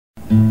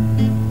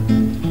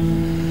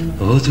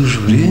Вот уж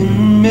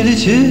время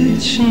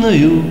лететь на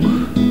юг,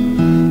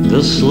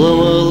 да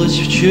сломалось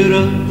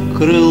вчера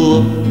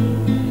крыло.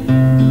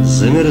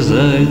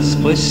 Замерзает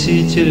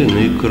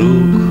спасительный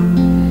круг,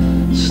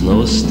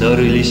 снова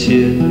старой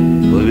лисе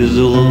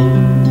повезло.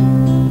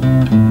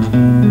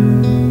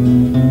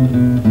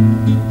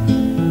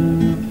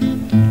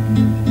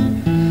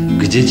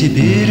 Где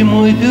теперь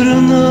мой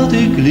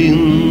пернатый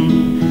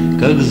клин,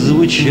 как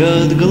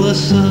звучат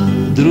голоса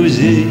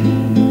друзей,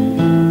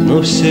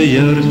 но все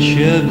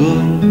ярче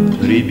огонь,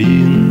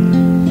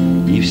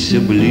 рябин, и все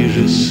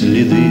ближе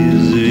следы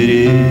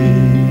зверей.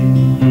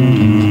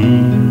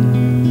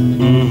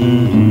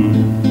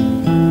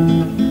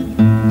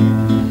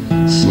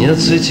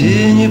 Снятся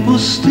тени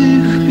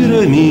пустых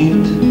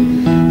пирамид,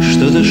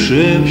 что-то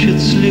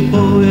шепчет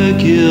слепой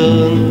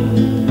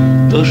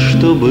океан. То,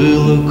 что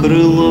было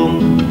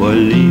крылом,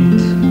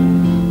 болит,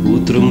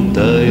 утром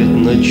тает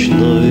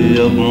ночной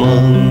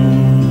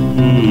обман.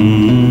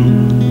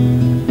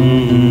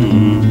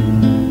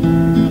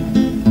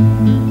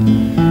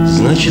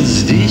 Значит,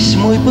 здесь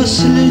мой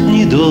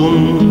последний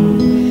дом,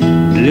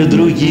 для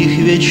других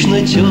вечно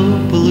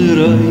теплый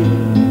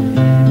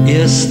рай, и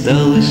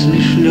осталось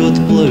лишь лед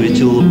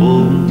плавить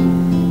лбом,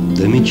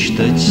 да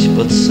мечтать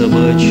под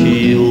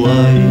собачий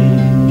лай.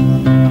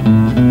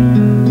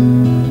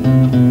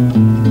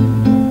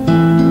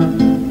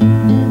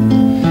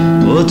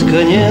 Вот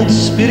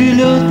конец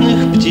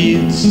перелетных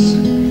птиц,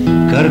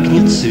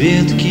 каркнет с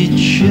ветки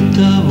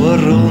чета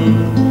ворон,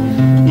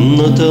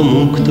 но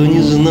тому, кто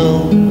не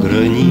знал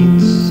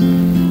границ,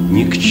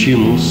 ни к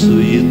чему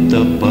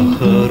суета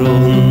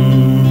похорон.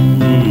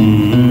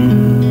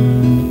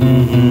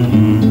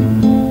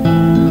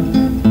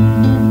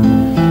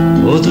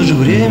 Вот уж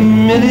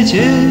время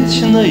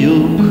лететь на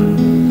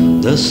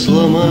юг, да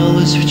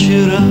сломалось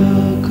вчера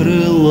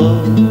крыло.